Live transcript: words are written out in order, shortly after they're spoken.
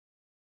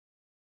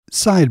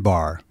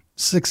Sidebar: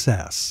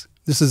 Success.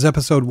 This is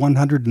episode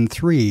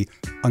 103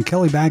 on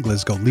Kelly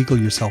Bagla's Go Legal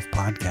Yourself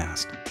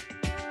podcast.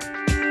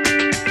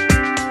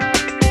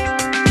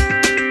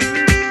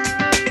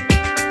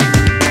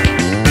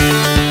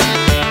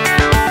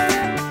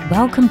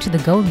 Welcome to the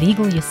Go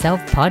Legal Yourself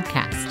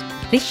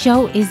podcast. This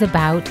show is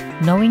about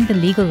knowing the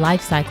legal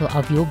life cycle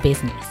of your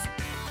business.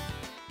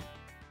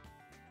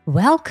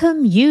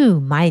 Welcome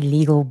you, my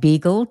legal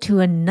beagle, to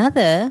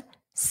another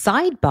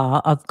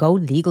sidebar of Go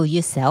Legal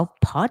Yourself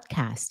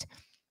podcast.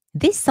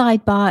 This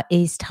sidebar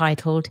is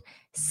titled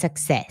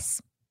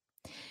Success.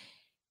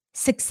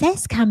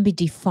 Success can be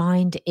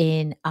defined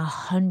in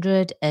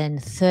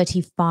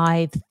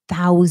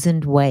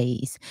 135,000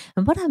 ways.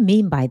 And what I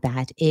mean by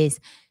that is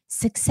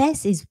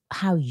success is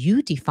how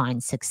you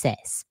define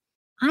success.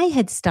 I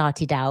had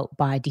started out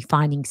by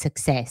defining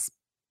success,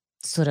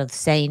 sort of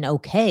saying,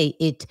 okay,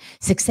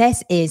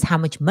 success is how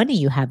much money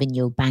you have in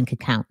your bank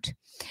account.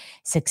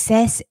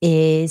 Success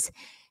is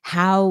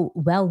how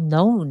well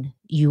known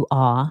you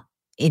are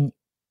in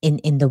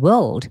the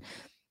world.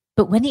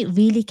 But when it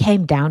really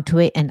came down to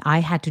it and I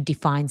had to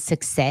define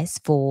success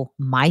for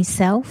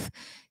myself,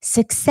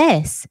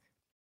 success,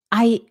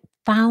 I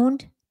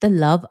found the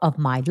love of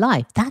my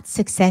life. That's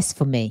success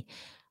for me.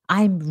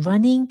 I'm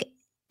running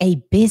a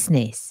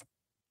business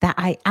that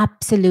I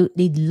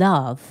absolutely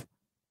love.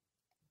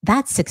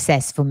 That's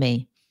success for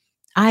me.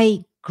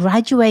 I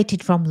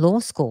graduated from law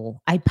school.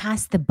 I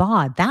passed the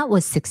bar. That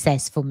was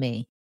success for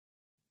me.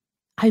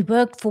 I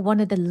worked for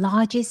one of the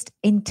largest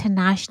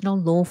international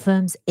law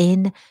firms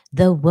in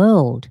the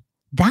world.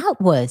 That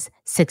was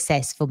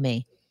success for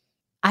me.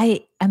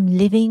 I am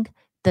living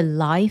the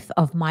life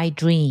of my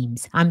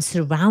dreams. I'm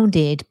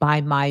surrounded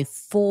by my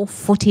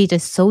four-footed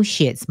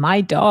associates,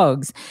 my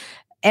dogs.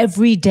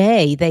 Every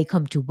day they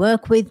come to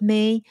work with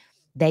me.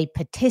 They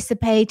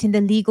participate in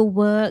the legal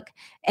work.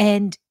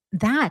 And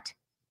that,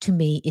 to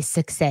me, is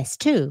success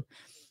too.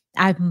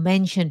 I've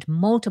mentioned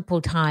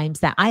multiple times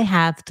that I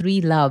have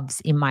three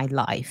loves in my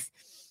life.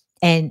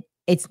 And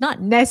it's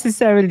not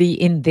necessarily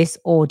in this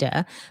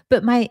order,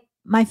 but my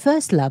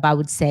first love, I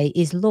would say,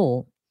 is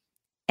law.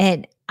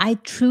 And I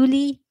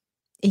truly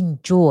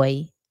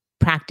enjoy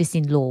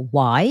practicing law.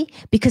 Why?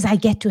 Because I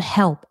get to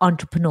help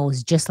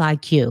entrepreneurs just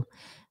like you.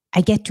 I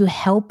get to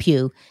help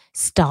you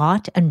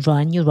start and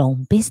run your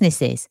own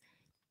businesses.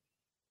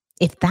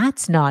 If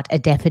that's not a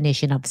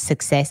definition of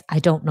success, I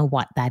don't know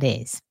what that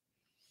is.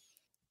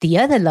 The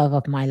other love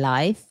of my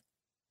life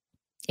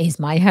is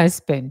my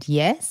husband.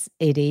 Yes,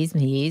 it is.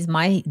 He is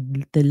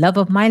the love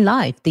of my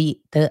life.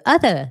 The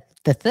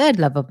third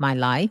love of my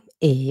life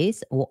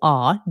is or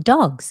are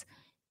dogs.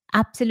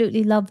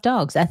 Absolutely love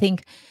dogs. I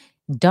think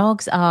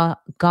dogs are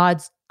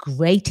God's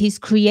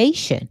greatest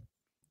creation.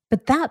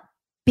 But that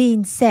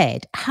being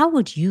said, how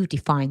would you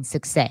define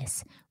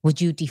success?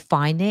 Would you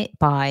define it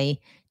by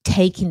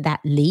taking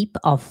that leap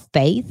of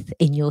faith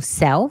in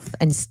yourself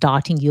and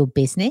starting your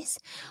business?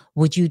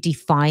 Would you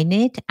define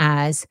it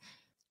as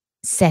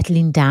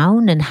settling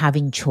down and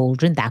having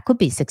children? That could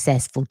be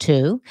successful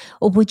too.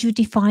 Or would you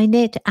define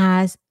it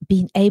as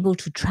being able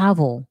to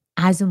travel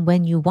as and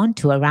when you want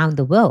to around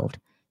the world?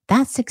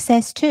 That's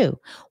success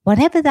too.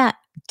 Whatever that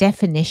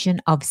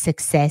definition of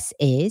success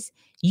is,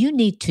 you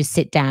need to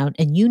sit down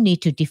and you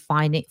need to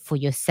define it for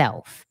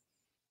yourself.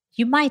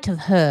 You might have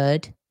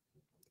heard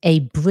a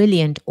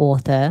brilliant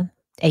author,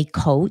 a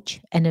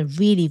coach, and a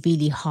really,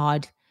 really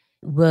hard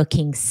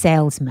working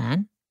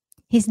salesman.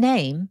 His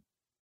name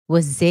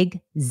was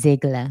Zig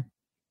Ziglar.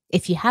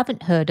 If you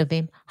haven't heard of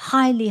him,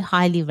 highly,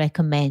 highly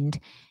recommend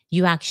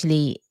you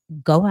actually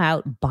go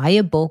out, buy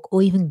a book,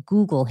 or even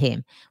Google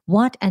him.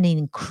 What an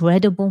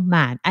incredible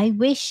man. I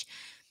wish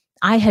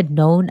I had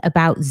known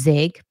about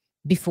Zig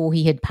before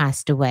he had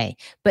passed away.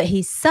 But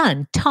his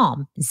son,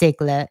 Tom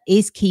Ziglar,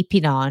 is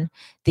keeping on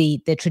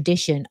the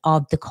tradition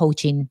of the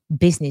coaching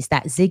business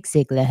that Zig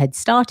Ziglar had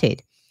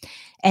started.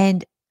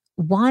 And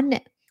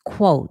one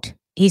quote,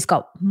 he's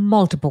got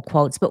multiple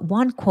quotes, but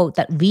one quote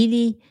that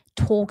really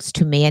talks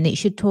to me, and it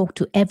should talk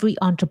to every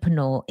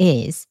entrepreneur,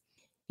 is,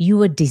 "You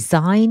were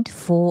designed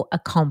for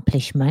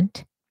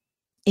accomplishment,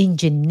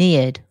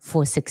 engineered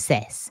for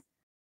success."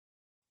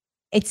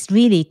 It's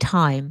really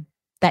time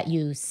that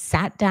you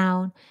sat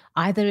down.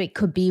 Either it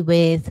could be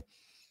with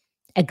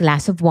a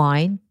glass of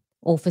wine,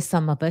 or for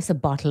some of us, a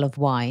bottle of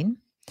wine.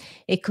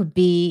 It could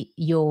be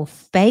your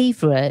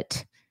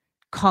favorite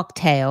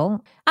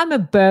cocktail. I'm a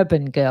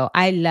bourbon girl.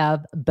 I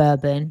love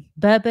bourbon.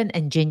 Bourbon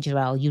and ginger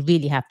ale, you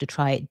really have to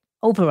try it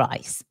over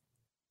ice.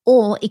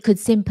 Or it could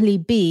simply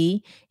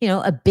be,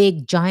 a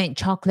big giant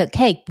chocolate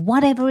cake.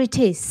 Whatever it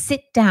is,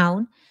 sit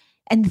down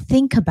and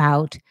think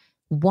about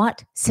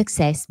what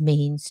success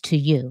means to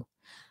you.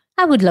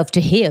 I would love to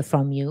hear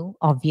from you,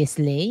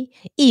 obviously.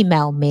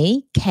 Email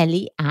me,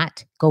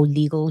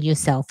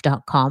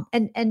 kelly@golegalyourself.com,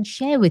 and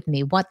share with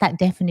me what that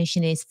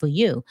definition is for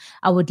you.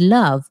 I would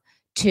love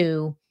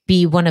to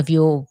be one of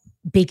your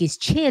biggest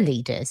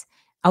cheerleaders.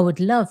 I would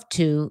love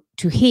to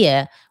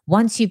hear,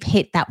 once you've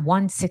hit that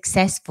one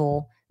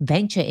successful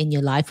venture in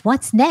your life,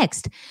 what's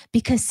next?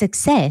 Because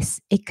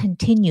success, it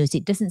continues.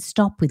 It doesn't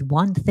stop with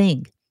one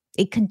thing.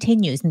 It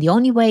continues. And the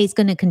only way it's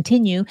going to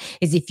continue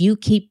is if you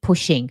keep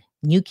pushing.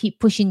 You keep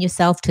pushing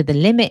yourself to the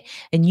limit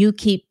and you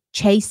keep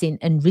chasing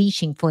and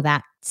reaching for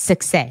that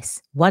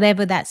success,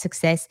 whatever that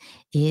success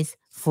is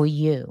for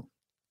you.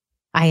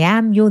 I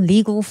am your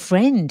legal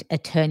friend,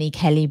 Attorney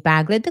Kelly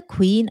Bagler, the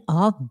Queen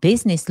of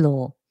Business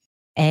Law.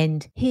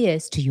 And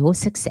here's to your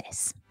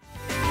success.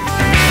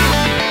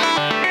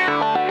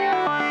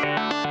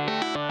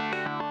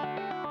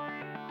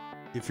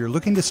 If you're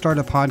looking to start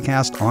a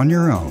podcast on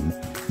your own,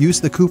 use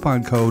the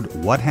coupon code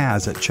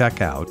WHATHAS at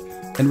checkout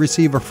and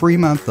receive a free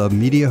month of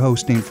media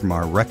hosting from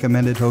our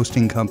recommended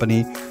hosting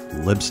company,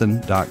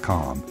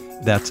 Libsyn.com.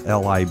 That's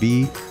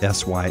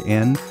Libsyn.com.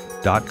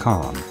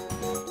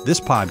 This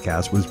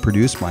podcast was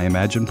produced by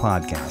Imagine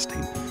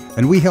Podcasting,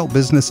 and we help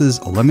businesses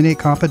eliminate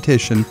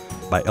competition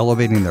by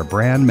elevating their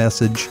brand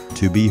message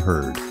to be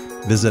heard.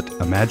 Visit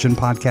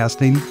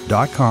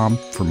ImaginePodcasting.com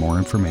for more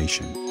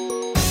information.